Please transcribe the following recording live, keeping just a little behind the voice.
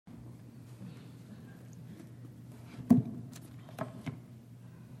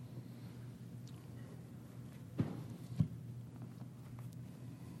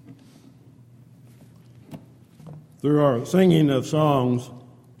Through our singing of songs,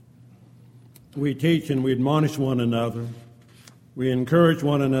 we teach and we admonish one another. We encourage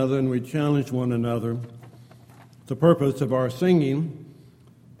one another and we challenge one another. It's the purpose of our singing,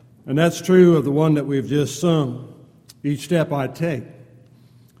 and that's true of the one that we've just sung. Each step I take,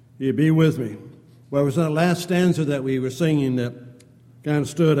 you be with me. Well, it was that last stanza that we were singing that kind of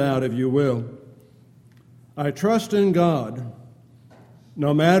stood out, if you will. I trust in God,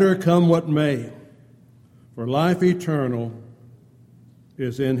 no matter come what may, for life eternal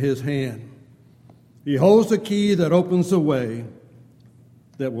is in his hand. He holds the key that opens the way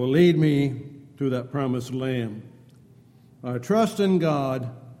that will lead me to that promised land. I trust in God,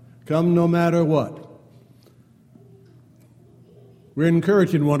 come no matter what. We're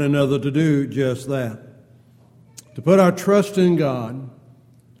encouraging one another to do just that, to put our trust in God,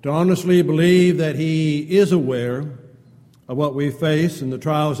 to honestly believe that he is aware of what we face and the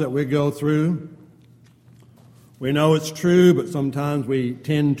trials that we go through. We know it's true, but sometimes we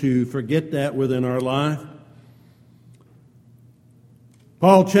tend to forget that within our life.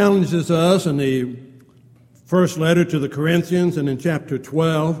 Paul challenges us in the first letter to the Corinthians and in chapter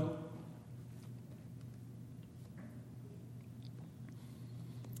 12.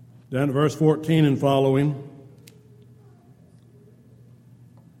 Down to verse 14 and following.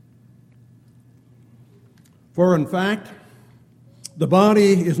 For in fact, the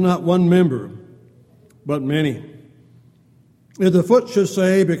body is not one member, but many. If the foot should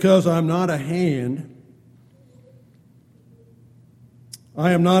say, because I'm not a hand,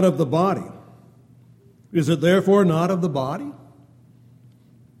 I am not of the body, is it therefore not of the body?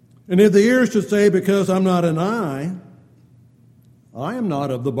 And if the ear should say, because I'm not an eye, I am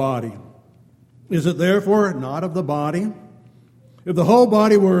not of the body, is it therefore not of the body? If the whole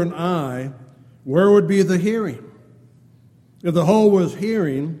body were an eye, where would be the hearing? If the whole was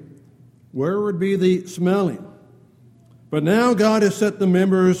hearing, where would be the smelling? But now God has set the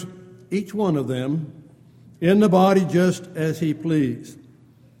members, each one of them, in the body just as he pleased.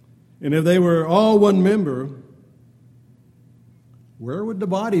 And if they were all one member, where would the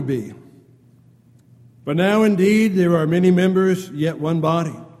body be? But now indeed there are many members, yet one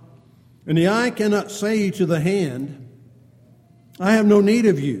body. And the eye cannot say to the hand, I have no need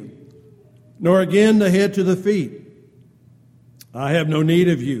of you, nor again the head to the feet, I have no need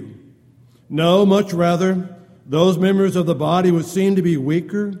of you. No, much rather, those members of the body which seem to be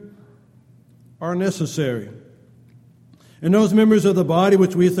weaker are necessary. And those members of the body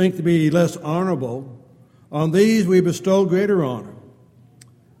which we think to be less honorable, on these we bestow greater honor,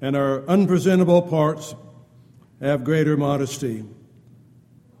 and our unpresentable parts have greater modesty.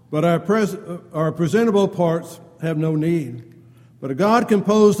 But our presentable parts have no need. But God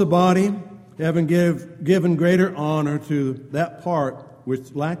composed the body, having given greater honor to that part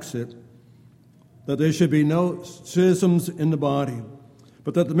which lacks it, that there should be no schisms in the body,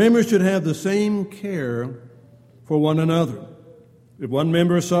 but that the members should have the same care for one another. If one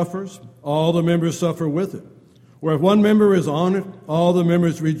member suffers, all the members suffer with it. Or if one member is honored, all the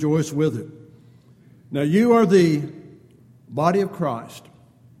members rejoice with it. Now you are the body of Christ,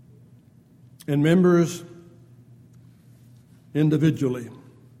 and members individually.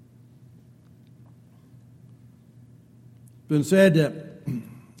 It's been said that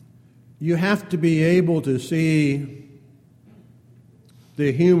you have to be able to see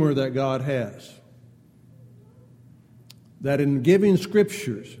the humor that God has. That in giving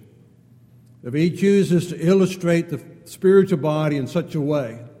scriptures, if he chooses to illustrate the spiritual body in such a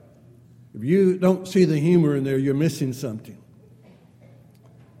way, if you don't see the humor in there, you're missing something.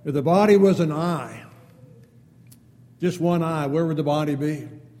 If the body was an eye, just one eye, where would the body be?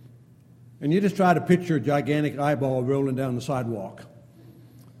 And you just try to picture a gigantic eyeball rolling down the sidewalk.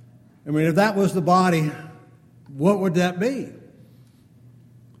 I mean, if that was the body, what would that be?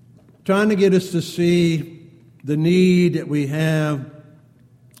 Trying to get us to see the need that we have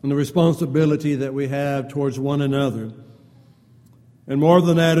and the responsibility that we have towards one another. And more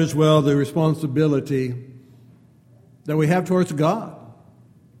than that as well, the responsibility that we have towards God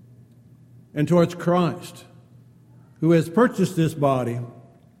and towards Christ, who has purchased this body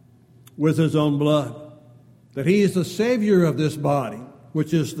with his own blood. That he is the Savior of this body,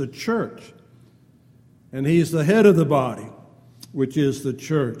 which is the church. And he is the head of the body, which is the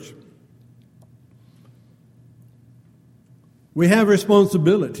church. We have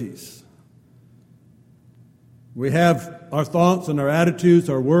responsibilities. We have our thoughts and our attitudes,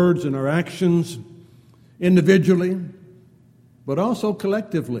 our words and our actions individually, but also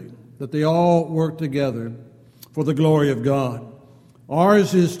collectively, that they all work together for the glory of God.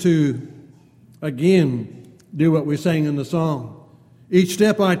 Ours is to, again, do what we sang in the song. Each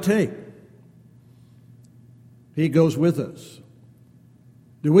step I take, He goes with us.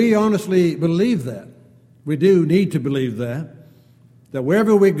 Do we honestly believe that? We do need to believe that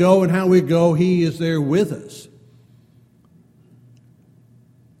wherever we go and how we go, He is there with us.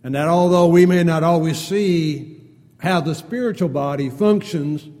 And that although we may not always see how the spiritual body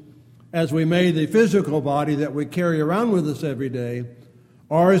functions as we may the physical body that we carry around with us every day,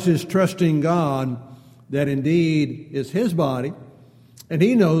 ours is trusting God that indeed is His body, and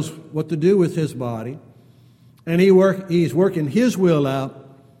He knows what to do with His body, and He's working His will out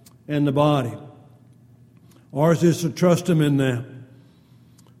in the body. Ours is to trust Him in that.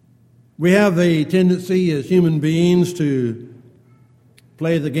 We have a tendency as human beings to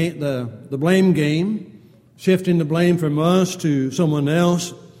play the blame game, shifting the blame from us to someone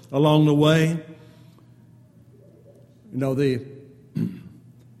else along the way. You know, the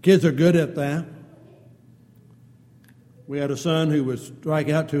kids are good at that. We had a son who would strike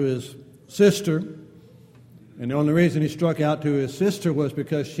out to his sister, and the only reason he struck out to his sister was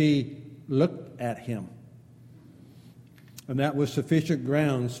because she looked at him. And that was sufficient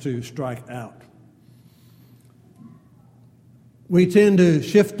grounds to strike out. We tend to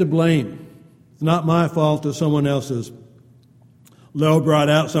shift the blame. It's not my fault, it's someone else's. Lowell brought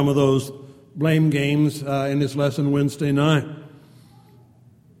out some of those blame games in his lesson Wednesday night.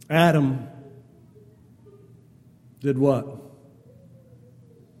 Adam did what?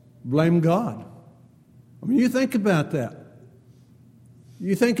 Blame God. I mean, you think about that.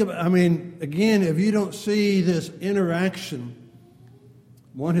 You think about, again, if you don't see this interaction,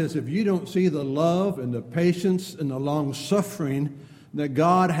 one is if you don't see the love and the patience and the long suffering that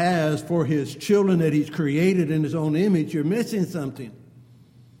God has for His children that He's created in His own image, you're missing something.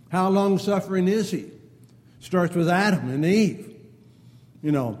 How long suffering is He? Starts with Adam and Eve.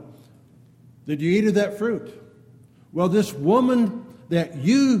 You know, did you eat of that fruit? Well, this woman that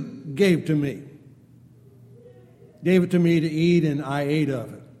you gave to me, gave it to me to eat, and I ate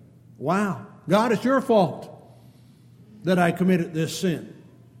of it. Wow. God, it's your fault that I committed this sin.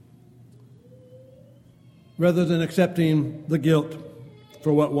 Rather than accepting the guilt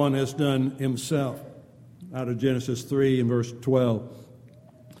for what one has done himself. Out of Genesis 3 and verse 12.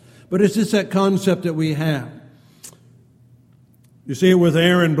 But it's just that concept that we have. You see it with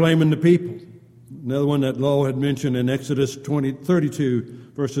Aaron blaming the people. Another one that Lowell had mentioned in Exodus 32,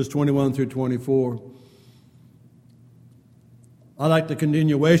 verses 21 through 24. I like the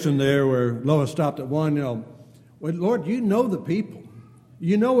continuation there where Lowell stopped at one, well, Lord, you know the people.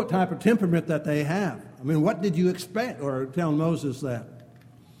 You know what type of temperament that they have. I mean, what did you expect? Or telling Moses that.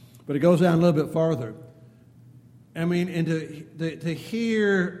 But it goes down a little bit farther. I mean, and to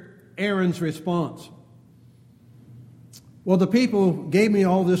hear Aaron's response. Well, the people gave me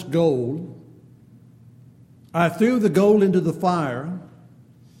all this gold. I threw the gold into the fire,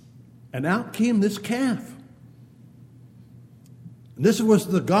 and out came this calf. And this was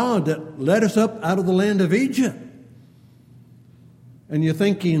the God that led us up out of the land of Egypt. And you're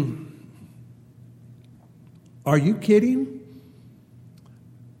thinking, are you kidding?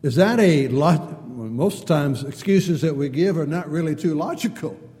 Is that most times excuses that we give are not really too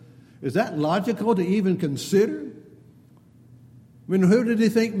logical. Is that logical to even consider? I mean, who did he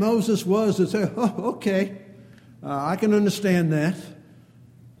think Moses was to say, oh, okay, I can understand that.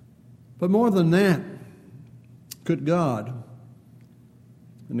 But more than that, could God,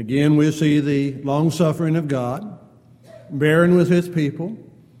 and again we see the long-suffering of God, bearing with His people,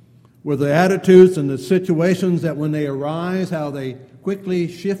 with the attitudes and the situations that when they arise, how they quickly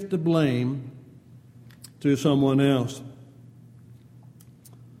shift the blame to someone else.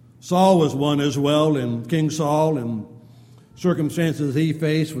 Saul was one as well, and King Saul, and circumstances he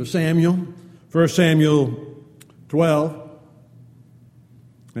faced with Samuel. 1 Samuel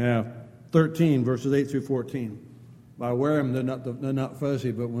 13, verses 8 through 14. If I wear them, they're not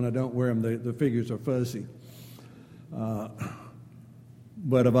fuzzy, but when I don't wear them, the figures are fuzzy.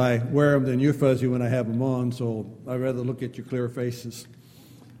 But if I wear them, then you're fuzzy when I have them on, so I'd rather look at your clear faces.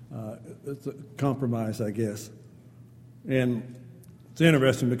 It's a compromise, I guess. And it's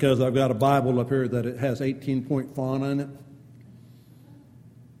interesting because I've got a Bible up here that it has 18-point font on it.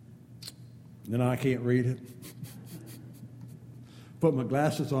 And I can't read it. Put my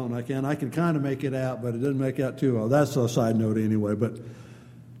glasses on, I can kind of make it out, but it doesn't make out too well. That's a side note anyway. But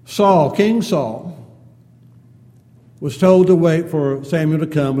Saul, King Saul, was told to wait for Samuel to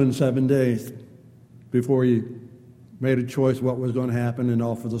come in 7 days before he made a choice what was going to happen and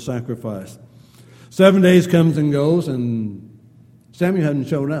offer the sacrifice. 7 days comes and goes, and Samuel hadn't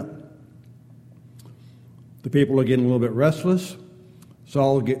shown up. The people are getting a little bit restless.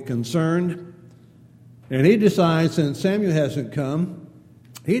 Saul will get concerned. And he decides, since Samuel hasn't come,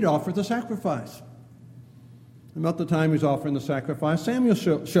 he'd offer the sacrifice. About the time he's offering the sacrifice, Samuel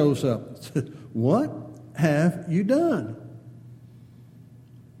shows up. Said, "What have you done?"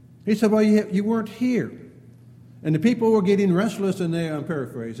 He said, "Well, you weren't here." And the people were getting restless, and I'm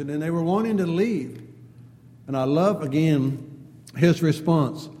paraphrasing, and they were wanting to leave. And I love, again, his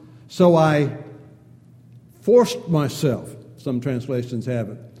response. "So I forced myself," some translations have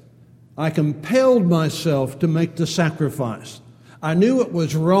it. "I compelled myself to make the sacrifice. I knew it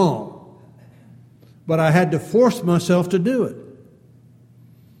was wrong, but I had to force myself to do it."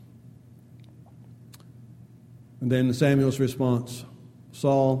 And then Samuel's response,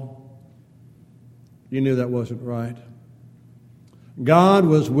 "Saul, you knew that wasn't right. God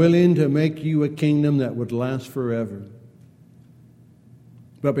was willing to make you a kingdom that would last forever.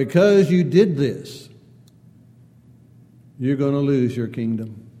 But because you did this, you're going to lose your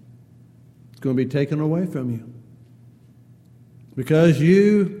kingdom. It's going to be taken away from you. Because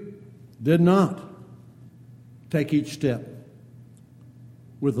you did not take each step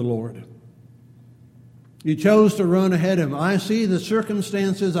with the Lord. You chose to run ahead of him. I see the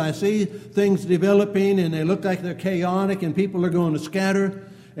circumstances, I see things developing, and they look like they're chaotic, and people are going to scatter,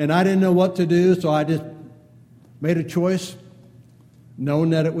 and I didn't know what to do, so I just made a choice,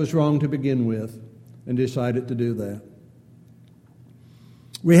 knowing that it was wrong to begin with, and decided to do that."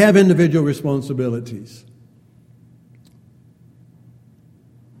 We have individual responsibilities.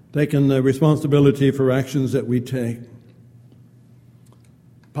 Taking the responsibility for actions that we take.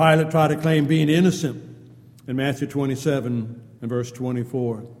 Pilate tried to claim being innocent in Matthew 27 and verse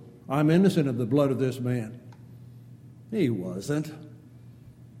 24. "I'm innocent of the blood of this man." He wasn't.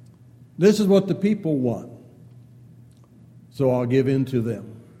 This is what the people want, so I'll give in to them.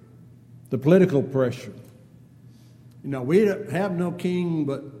 The political pressure. We have no king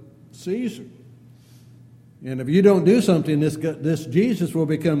but Caesar. And if you don't do something, this Jesus will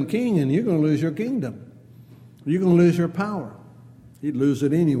become king, and you're going to lose your kingdom. You're going to lose your power. He'd lose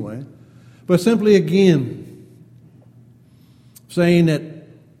it anyway. But simply again, saying that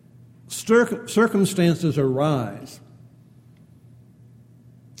circumstances arise,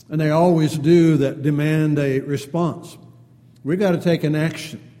 and they always do, that demand a response. We've got to take an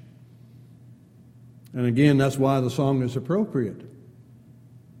action. And again, that's why the song is appropriate.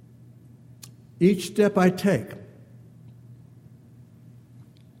 Each step I take,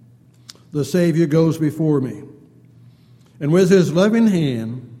 the Savior goes before me. And with his loving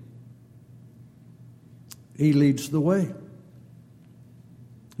hand, he leads the way.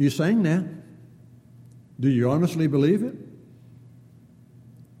 You sang that. Do you honestly believe it?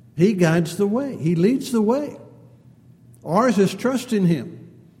 He guides the way. He leads the way. Ours is trust in him.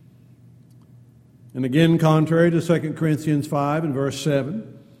 And again, contrary to 2 Corinthians 5 and verse 7,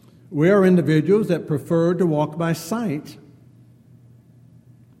 we are individuals that prefer to walk by sight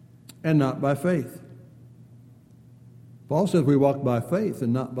and not by faith. Paul says we walk by faith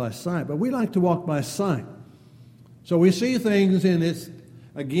and not by sight, but we like to walk by sight. So we see things in this,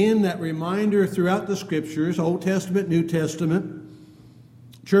 again, that reminder throughout the Scriptures, Old Testament, New Testament,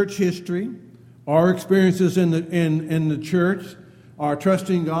 church history, our experiences in the church, our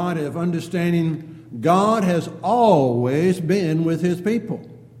trusting God of understanding God has always been with his people.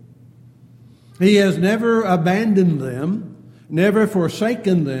 He has never abandoned them, never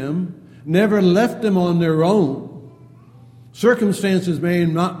forsaken them, never left them on their own. Circumstances may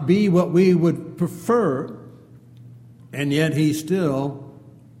not be what we would prefer, and yet he still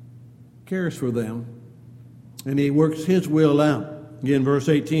cares for them, and he works his will out. Again, verse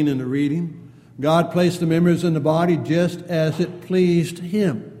 18 in the reading, God placed the members in the body just as it pleased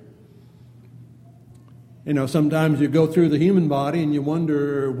him. Sometimes you go through the human body and you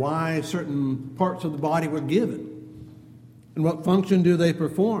wonder why certain parts of the body were given and what function do they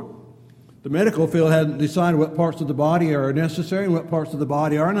perform. The medical field hasn't decided what parts of the body are necessary and what parts of the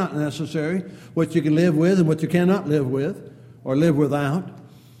body are not necessary, what you can live with and what you cannot live with or live without.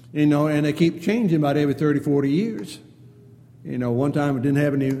 And they keep changing about every 30, 40 years. One time it didn't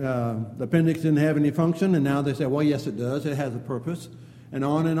have any, the appendix didn't have any function, and now they say, well, yes, it does. It has a purpose. And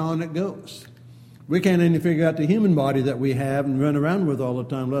on it goes. We can't even figure out the human body that we have and run around with all the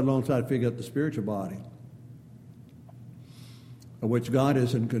time, let alone try to figure out the spiritual body, of which God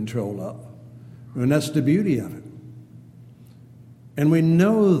is in control of. And that's the beauty of it. And we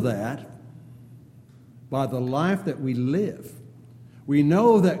know that by the life that we live. We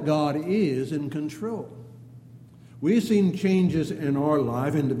know that God is in control. We've seen changes in our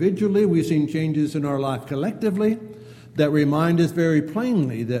life individually. We've seen changes in our life collectively that remind us very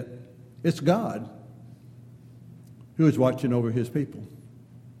plainly that it's God who is watching over his people.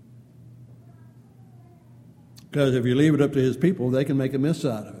 Because if you leave it up to his people, they can make a mess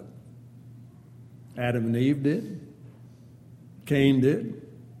out of it. Adam and Eve did. Cain did.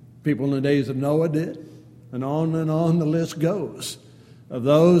 People in the days of Noah did. And on the list goes of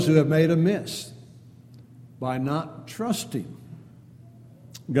those who have made a miss by not trusting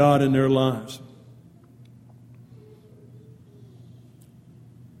God in their lives.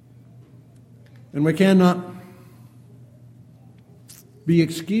 And we cannot be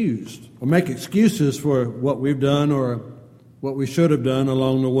excused or make excuses for what we've done or what we should have done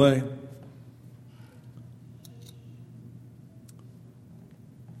along the way.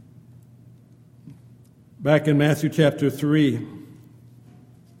 Back in Matthew chapter 3,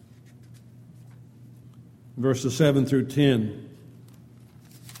 verses 7 through 10.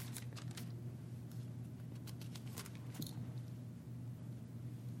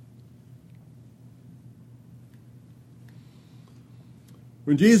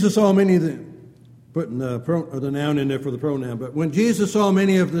 When Jesus saw many of the, putting the noun in there for the pronoun, but when Jesus saw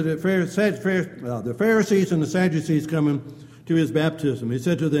many of the Pharisees and the Sadducees coming to his baptism, he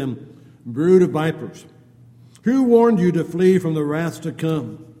said to them, "Brood of vipers, who warned you to flee from the wrath to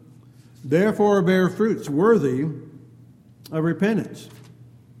come? Therefore bear fruits worthy of repentance.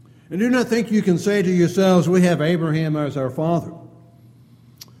 And do not think you can say to yourselves, we have Abraham as our father.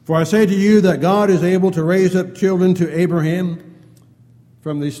 For I say to you that God is able to raise up children to Abraham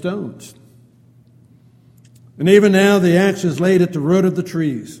from these stones. And even now the axe is laid at the root of the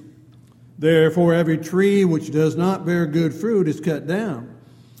trees. Therefore every tree which does not bear good fruit is cut down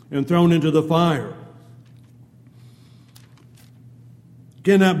and thrown into the fire.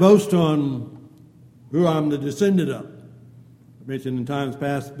 Cannot boast on who I'm the descendant of." I mentioned in times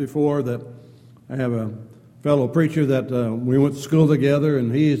past before that I have a fellow preacher that we went to school together,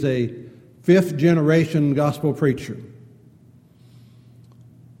 and he is a fifth-generation gospel preacher.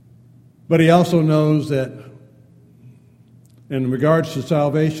 But he also knows that in regards to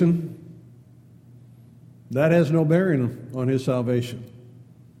salvation, that has no bearing on his salvation.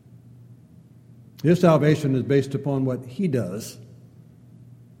 His salvation is based upon what he does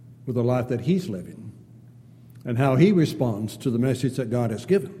with the life that he's living and how he responds to the message that God has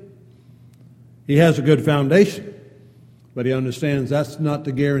given. He has a good foundation, but he understands that's not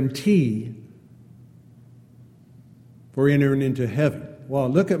the guarantee for entering into heaven. Well,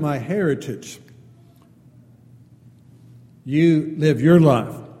 look at my heritage. You live your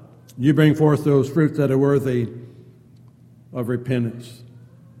life. You bring forth those fruits that are worthy of repentance.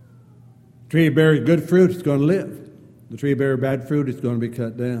 The tree bears good fruit, it's going to live. The tree bears bad fruit, it's going to be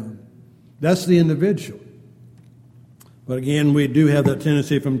cut down. That's the individual. But again, we do have that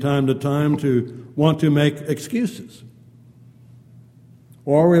tendency from time to time to want to make excuses.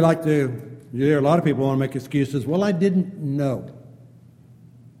 Or we like to, you hear a lot of people want to make excuses. Well, I didn't know.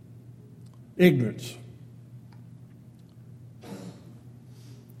 Ignorance.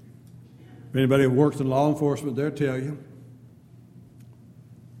 If anybody who works in law enforcement, they'll tell you,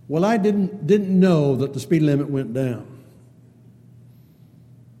 well, I didn't know that the speed limit went down.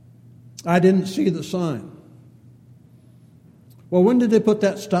 I didn't see the sign. Well, when did they put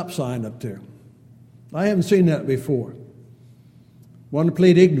that stop sign up there? I haven't seen that before. Want to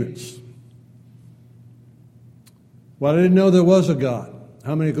plead ignorance. Well, I didn't know there was a God.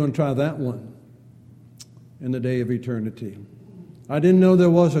 How many are going to try that one in the day of eternity? I didn't know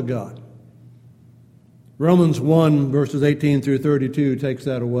there was a God. Romans 1, verses 18 through 32 takes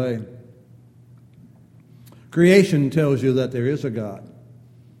that away. Creation tells you that there is a God.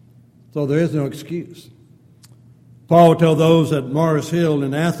 So there is no excuse. Paul would tell those at Mars Hill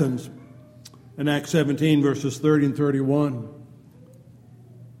in Athens in Acts 17, verses 30 and 31.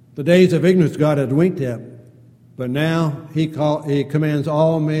 The days of ignorance God had winked at, but now he commands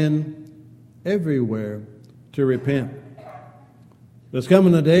all men everywhere to repent. There's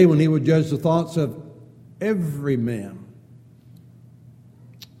coming a day when he would judge the thoughts of every man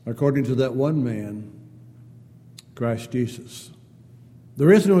according to that one man, Christ Jesus.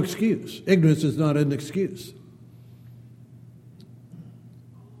 There is no excuse. Ignorance is not an excuse.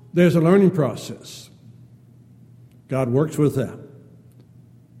 There's a learning process. God works with that.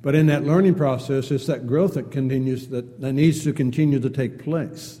 But in that learning process, it's that growth that continues, that needs to continue to take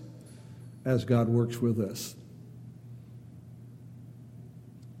place as God works with us.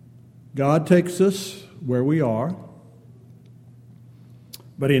 God takes us where we are,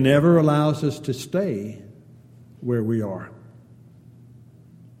 but He never allows us to stay where we are.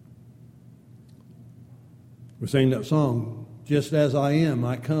 We sang that song, "Just as I am,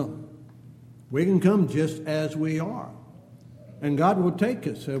 I come." We can come just as we are. And God will take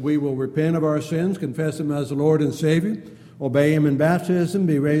us. We will repent of our sins, confess Him as the Lord and Savior, obey Him in baptism,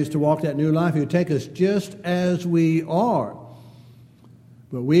 be raised to walk that new life. He'll take us just as we are.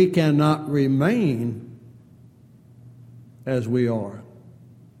 But we cannot remain as we are.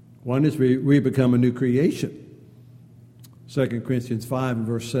 One is we become a new creation. 2 Corinthians 5 and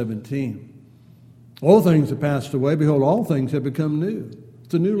verse 17. All things have passed away. Behold, all things have become new.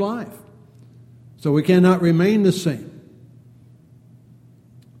 It's a new life. So we cannot remain the same.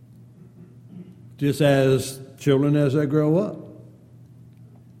 Just as children as they grow up.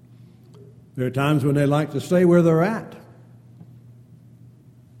 There are times when they like to stay where they're at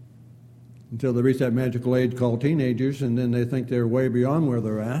until they reach that magical age called teenagers, and then they think they're way beyond where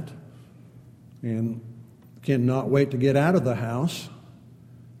they're at and cannot wait to get out of the house,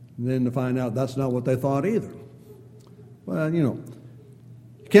 and then to find out that's not what they thought either. Well, you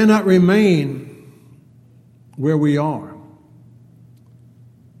cannot remain where we are.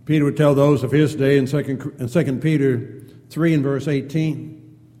 Peter would tell those of his day in 2 Peter 3 and verse 18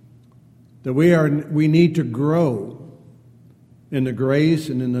 that we need to grow in the grace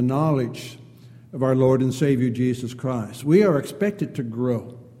and in the knowledge of our Lord and Savior Jesus Christ. We are expected to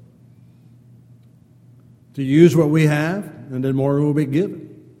grow, to use what we have, and then more will be given.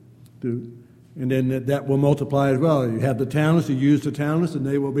 And then that will multiply as well. You have the talents, you use the talents, and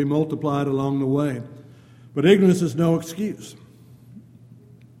they will be multiplied along the way. But ignorance is no excuse.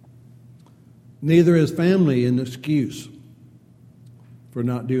 Neither is family an excuse for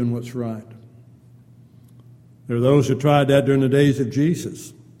not doing what's right. There are those who tried that during the days of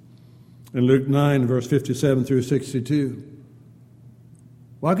Jesus. In Luke 9, verse 57 through 62.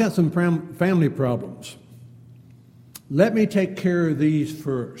 Well, I've got some family problems. Let me take care of these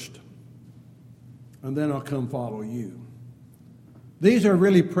first, and then I'll come follow you. These are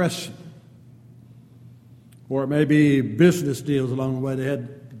really pressing. Or it may be business deals along the way.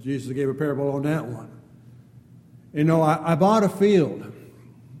 Jesus gave a parable on that one. I bought a field,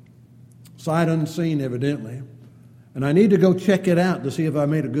 sight unseen evidently, and I need to go check it out to see if I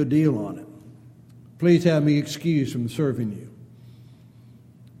made a good deal on it. Please have me excused from serving you.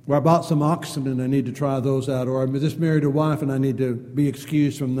 Or I bought some oxen and I need to try those out. Or I just married a wife and I need to be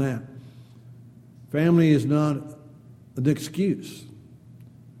excused from that. Family is not an excuse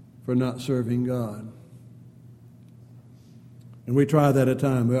for not serving God. And we try that at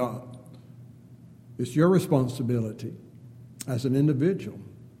times. Well, it's your responsibility as an individual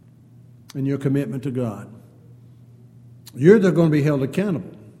and your commitment to God. You're going to be held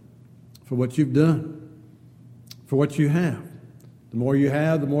accountable for what you've done, for what you have. The more you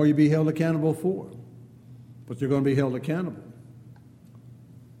have, the more you be held accountable for. But you're going to be held accountable.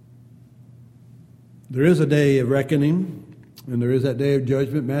 There is a day of reckoning, and there is that day of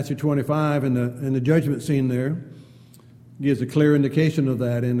judgment. Matthew 25, and the judgment scene there gives a clear indication of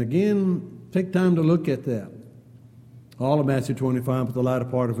that. And again, take time to look at that. All of Matthew 25, but the latter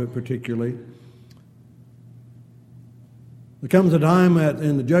part of it particularly. There comes a time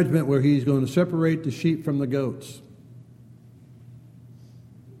in the judgment where he's going to separate the sheep from the goats.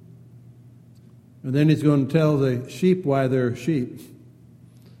 And then he's going to tell the sheep why they're sheep.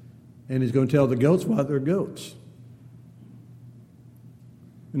 And he's going to tell the goats why they're goats.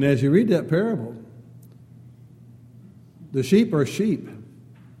 And as you read that parable, the sheep are sheep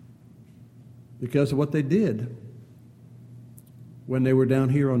because of what they did when they were down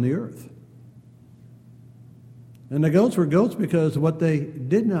here on the earth. And the goats were goats because of what they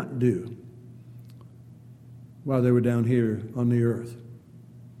did not do while they were down here on the earth.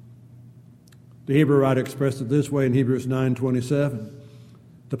 The Hebrew writer expressed it this way in Hebrews 9:27.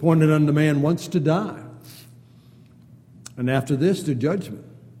 "The appointed unto man once to die, and after this the judgment."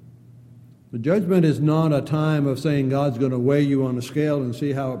 The judgment is not a time of saying God's going to weigh you on a scale and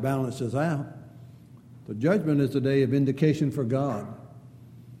see how it balances out. The judgment is the day of vindication for God,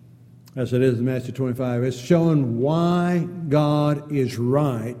 as it is in Matthew 25. It's showing why God is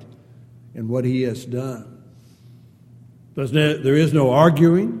right in what he has done. There is no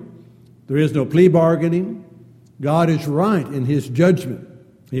arguing. There is no plea bargaining. God is right in his judgment.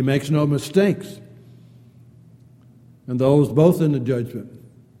 He makes no mistakes. And those both in the judgment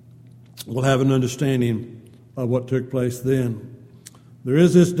will have an understanding of what took place then. There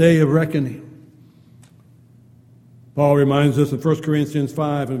is this day of reckoning. Paul reminds us in 1 Corinthians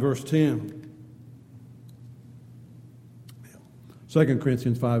 5 and verse 10. 2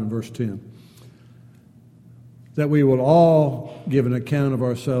 Corinthians 5 and verse 10. That we will all give an account of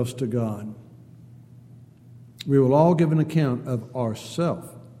ourselves to God. We will all give an account of ourselves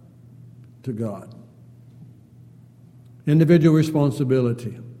to God. Individual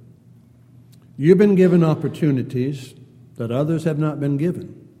responsibility. You've been given opportunities that others have not been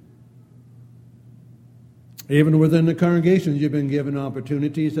given. Even within the congregation, you've been given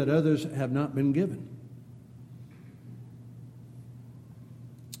opportunities that others have not been given.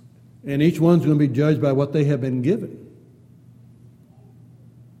 And each one's going to be judged by what they have been given.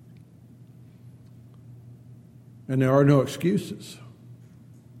 And there are no excuses.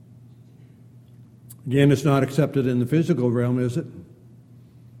 Again, it's not accepted in the physical realm, is it?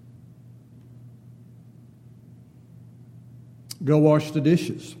 Go wash the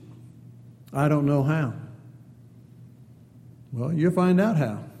dishes. I don't know how. Well, you'll find out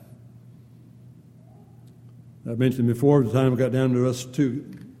how. I mentioned before, by the time it got down to us two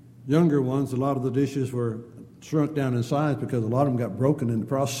younger ones, a lot of the dishes were shrunk down in size because a lot of them got broken in the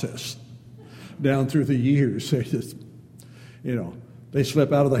process down through the years. They just, they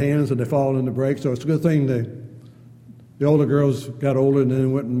slip out of the hands and they fall in the break. So it's a good thing the older girls got older and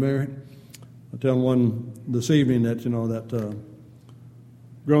then went and married. I tell one this evening that,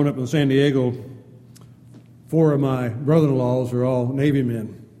 growing up in San Diego, 4 of my brother-in-laws are all Navy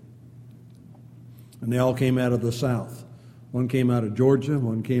men. And they all came out of the South. One came out of Georgia,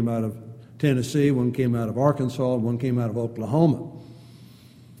 one came out of Tennessee, one came out of Arkansas, and one came out of Oklahoma.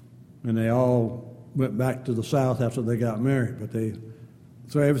 And they all went back to the South after they got married.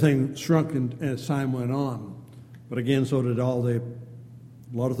 So everything shrunk as time went on. But again, so did a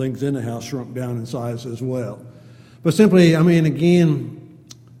lot of things in the house shrunk down in size as well. But simply, again,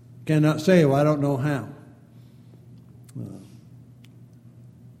 cannot say, I don't know how.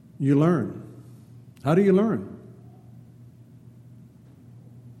 You learn. How do you learn?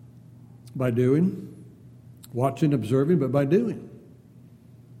 By doing, watching, observing, but by doing.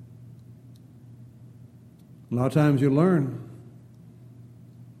 A lot of times you learn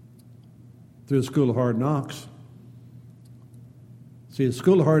through the school of hard knocks. See, the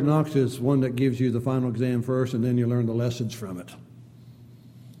school of hard knocks is one that gives you the final exam first, and then you learn the lessons from it.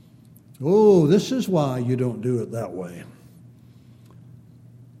 Oh, this is why you don't do it that way.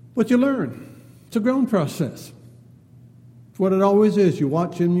 But you learn. It's a growing process. It's what it always is. You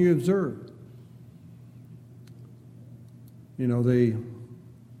watch and you observe. The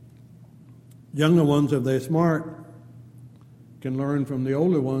younger ones, if they're smart, can learn from the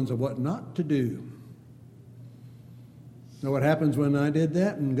older ones of what not to do. Know what happens when I did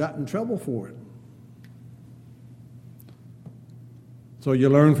that and got in trouble for it? So you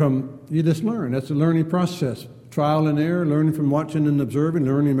just learn. That's a learning process. Trial and error, learning from watching and observing,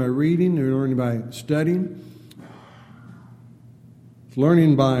 learning by reading, learning by studying. It's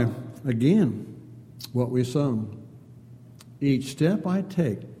learning by, again, what we sung. Each step I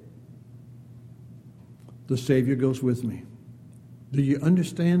take, the Savior goes with me. Do you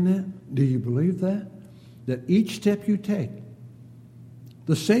understand that? Do you believe that? That each step you take,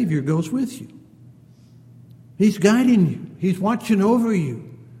 the Savior goes with you. He's guiding you. He's watching over you.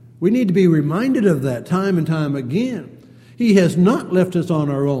 We need to be reminded of that time and time again. He has not left us on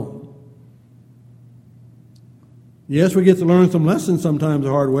our own. Yes, we get to learn some lessons sometimes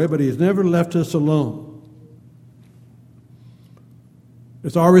the hard way, but He's never left us alone.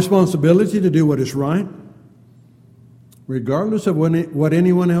 It's our responsibility to do what is right, regardless of what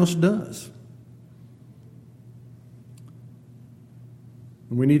anyone else does.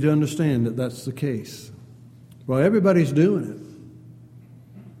 And we need to understand that that's the case. Well, everybody's doing it.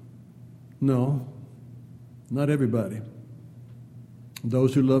 No, not everybody.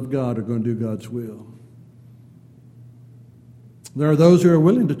 Those who love God are going to do God's will. There are those who are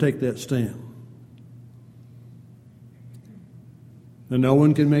willing to take that stand. And no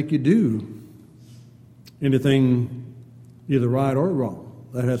one can make you do anything either right or wrong.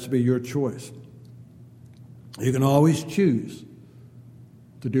 That has to be your choice. You can always choose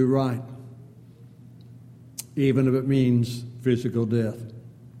to do right, even if it means physical death.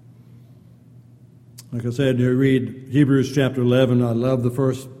 Like I said, you read Hebrews chapter 11. I love the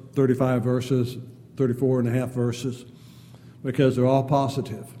first 35 verses, 34 and a half verses, because they're all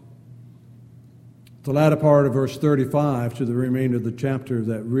positive. The latter part of verse 35 to the remainder of the chapter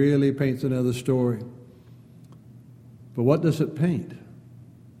that really paints another story. But what does it paint?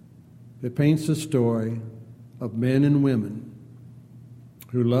 It paints the story of men and women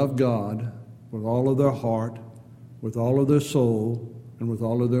who love God with all of their heart, with all of their soul, and with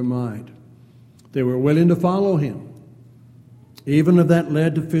all of their might. They were willing to follow Him, even if that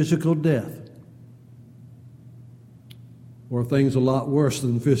led to physical death, or things a lot worse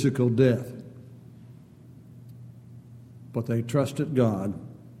than physical death. But they trusted God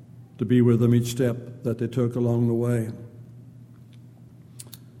to be with them each step that they took along the way.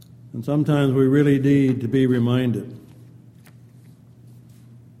 And sometimes we really need to be reminded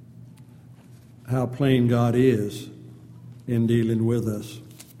how plain God is in dealing with us.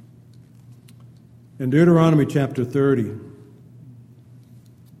 In Deuteronomy chapter 30,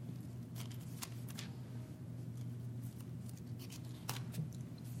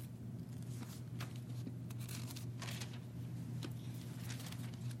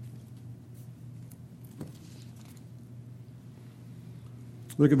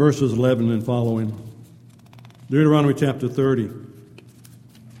 Look at verses 11 and following. Deuteronomy chapter 30.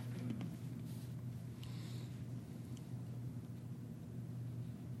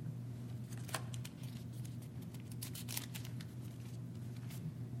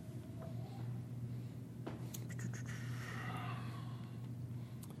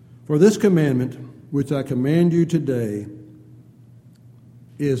 For this commandment, which I command you today,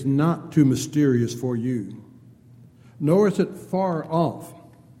 is not too mysterious for you, nor is it far off.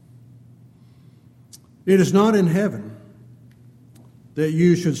 It is not in heaven, that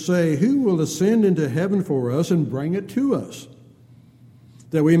you should say, who will ascend into heaven for us and bring it to us,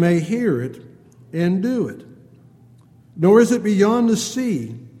 that we may hear it and do it. Nor is it beyond the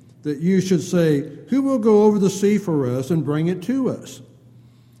sea, that you should say, who will go over the sea for us and bring it to us,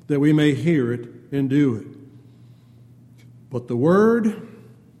 that we may hear it and do it. But the word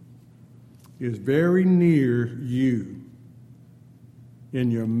is very near you,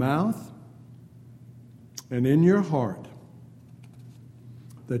 in your mouth and in your heart,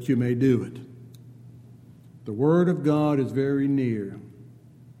 that you may do it. The word of God is very near,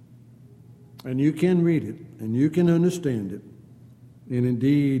 and you can read it, and you can understand it, and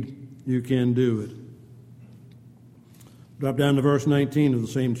indeed you can do it. Drop down to verse 19 of the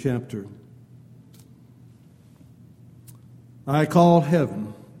same chapter. I call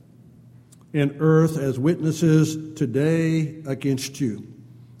heaven and earth as witnesses today against you,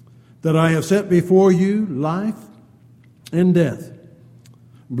 that I have set before you life and death,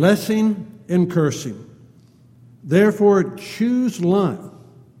 blessing and cursing. Therefore choose life,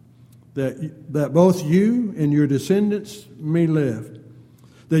 that both you and your descendants may live,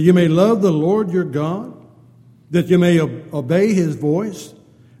 that you may love the Lord your God, that you may obey his voice,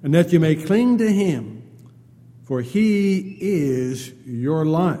 and that you may cling to him, for he is your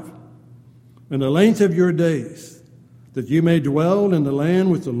life, and the length of your days, that you may dwell in the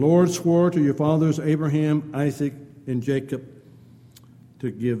land which the Lord swore to your fathers Abraham, Isaac, and Jacob to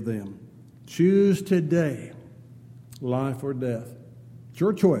give them. Choose today life or death. It's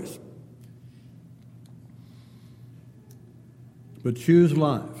your choice. But choose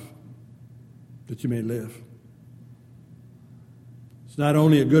life, that you may live. It's not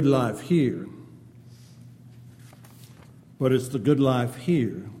only a good life here, but it's the good life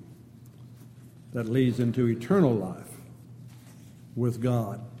here that leads into eternal life with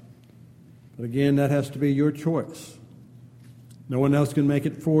God. But again, that has to be your choice. No one else can make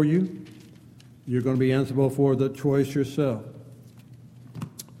it for you. You're going to be answerable for the choice yourself.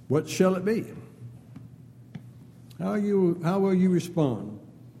 What shall it be? How will you respond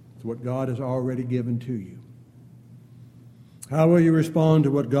to what God has already given to you? How will you respond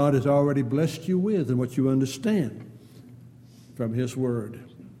to what God has already blessed you with and what you understand from his word?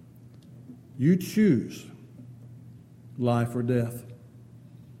 You choose life or death.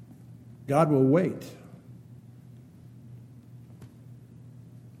 God will wait,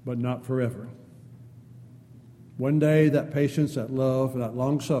 but not forever. One day that patience, that love, that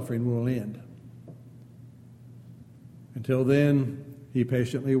long suffering will end. Until then, he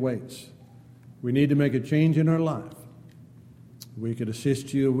patiently waits. We need to make a change in our life. We could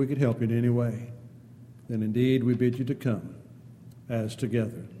assist you, we could help you in any way. Then indeed we bid you to come as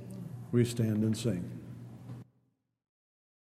together we stand and sing.